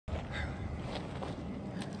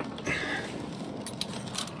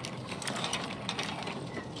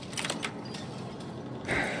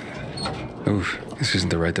Oof, this isn't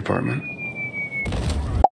the right department.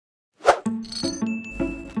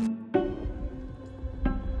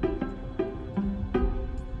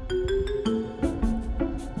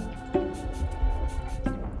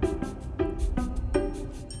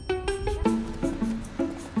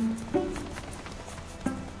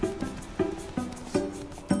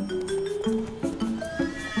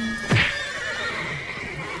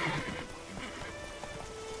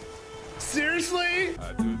 Seriously?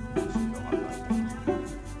 Dude.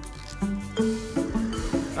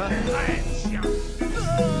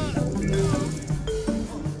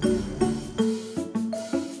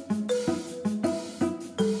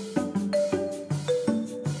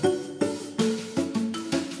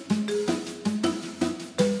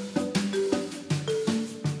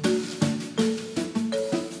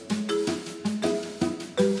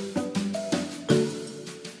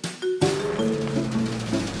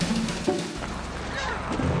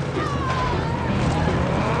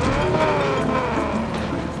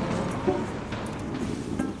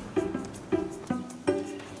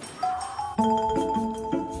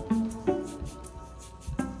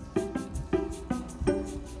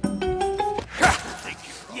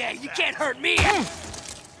 Yeah, you can't hurt me!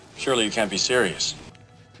 Surely you can't be serious.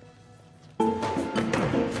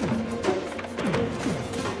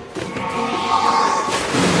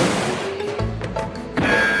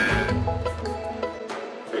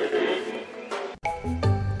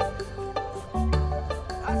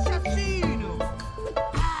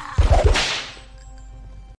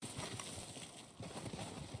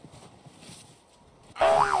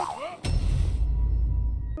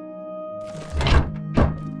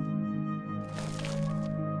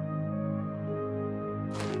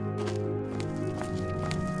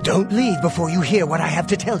 Don't leave before you hear what I have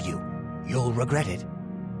to tell you. You'll regret it.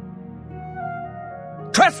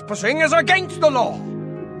 Trespassing is against the law!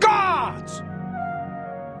 Guards!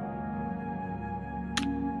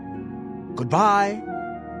 Goodbye.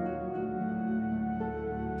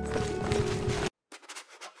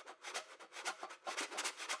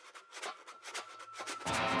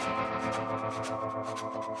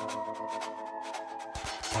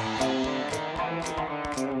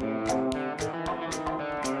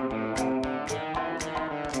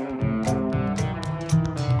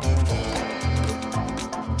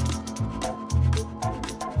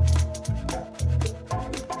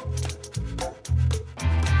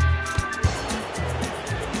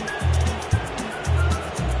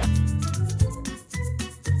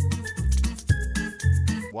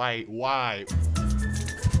 Why?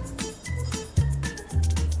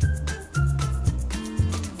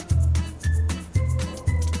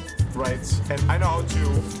 Right, and I know how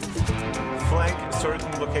to flank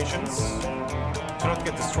certain locations to not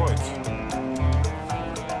get destroyed.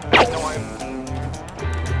 No,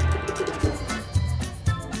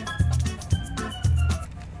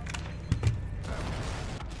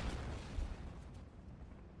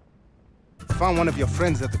 Found one of your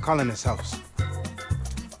friends at the colonist's house.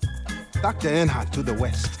 Dr. Earnhardt to the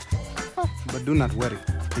west. But do not worry,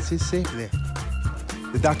 this is safe there.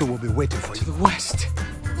 The doctor will be waiting for you. To the west.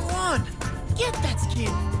 Go on, get that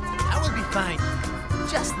skin. I will be fine.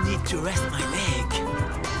 Just need to rest my leg.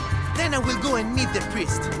 Then I will go and meet the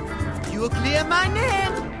priest. You clear my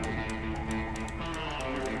name?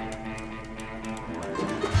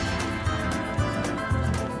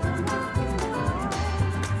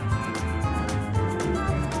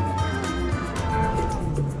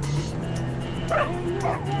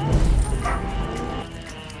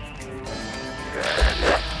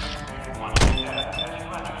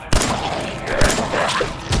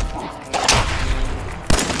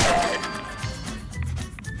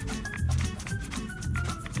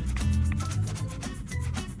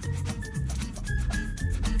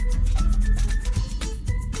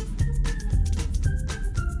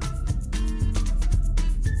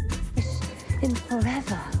 In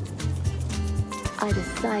forever, I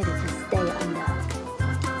decided to stay under.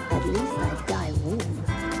 At least I'd die warm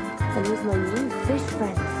and with my new fish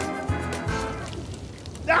friends.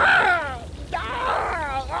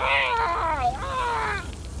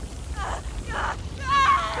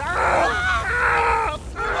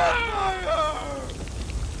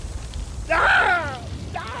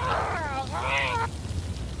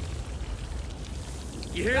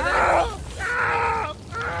 You hear that?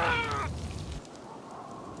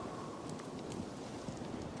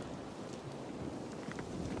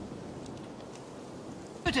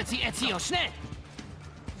 Tötet sie, Ezio, schnell!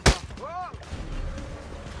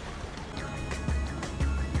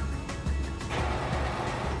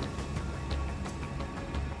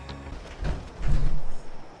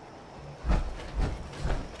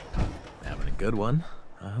 good one,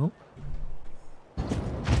 I hope.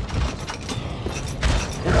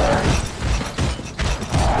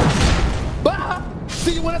 Bye!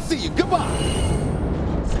 See you when I see you. Goodbye!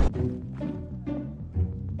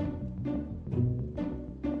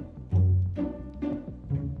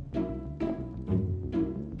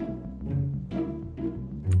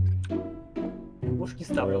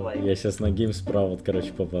 Я сейчас на GameSprout,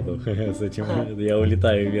 короче, попаду. С этим я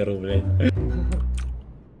улетаю вверх, блядь.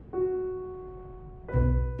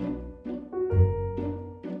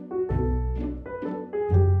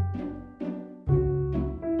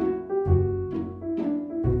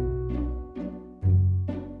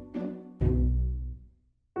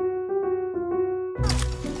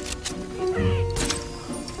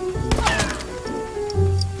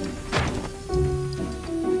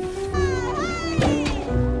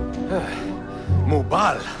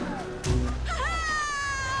 Mubal.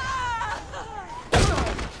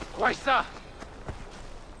 Questa.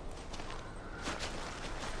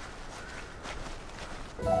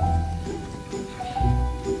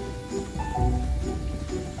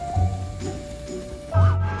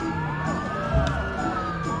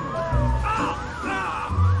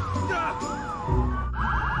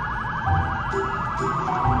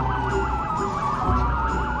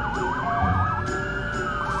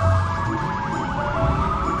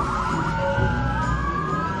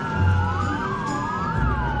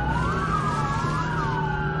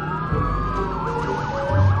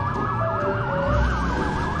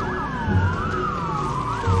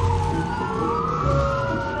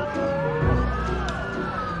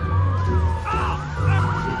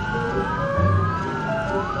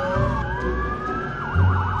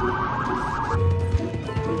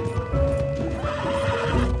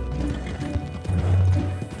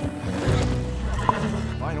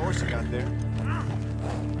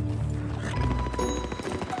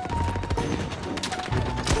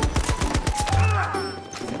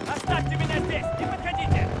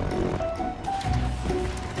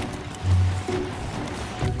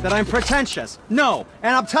 That I'm pretentious, no,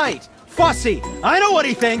 and uptight, fussy. I know what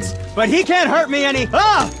he thinks, but he can't hurt me any.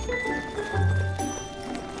 Ah!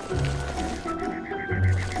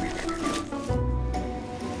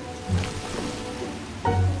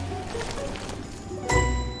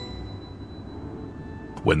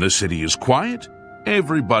 When the city is quiet,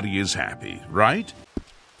 everybody is happy, right?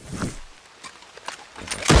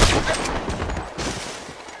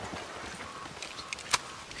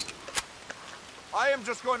 I am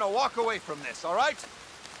just going to walk away from this, all right?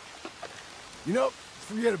 You know,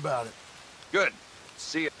 forget about it. Good.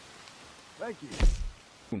 See you. Thank you.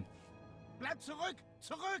 Bleib zurück!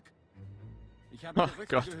 Zurück! Ich habe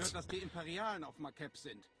Gerüchte gehört, dass die Imperialen auf Makep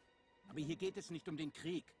sind. Aber hier geht es nicht um den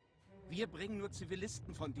Krieg. Wir bringen nur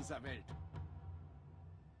Zivilisten von dieser Welt.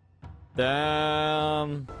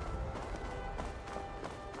 Damn.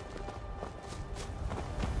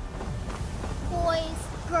 Boys,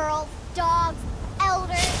 girls, dogs,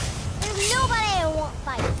 elders. There's nobody I won't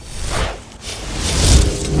fight.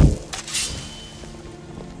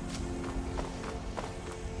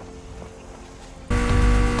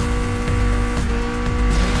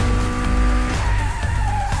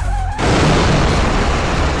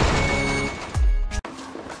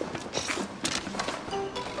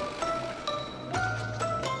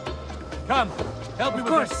 Come, help me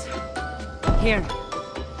with this. Here.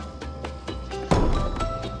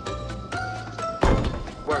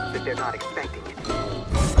 Works if they're not expecting it.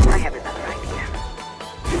 I have another idea.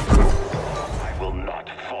 I will not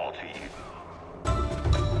fall to you.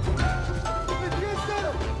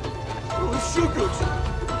 Oh, shoot!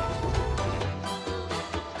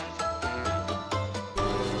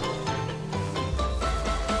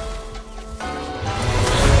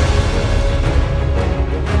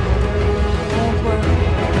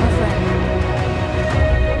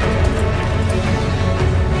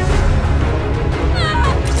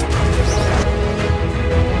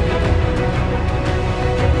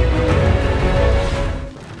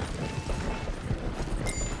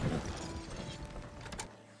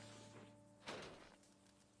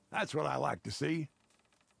 That's what I like to see.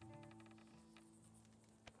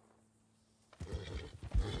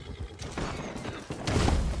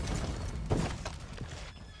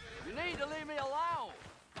 You need to leave me alone.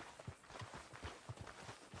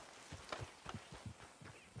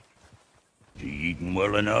 You eating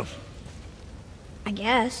well enough? I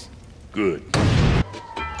guess. Good.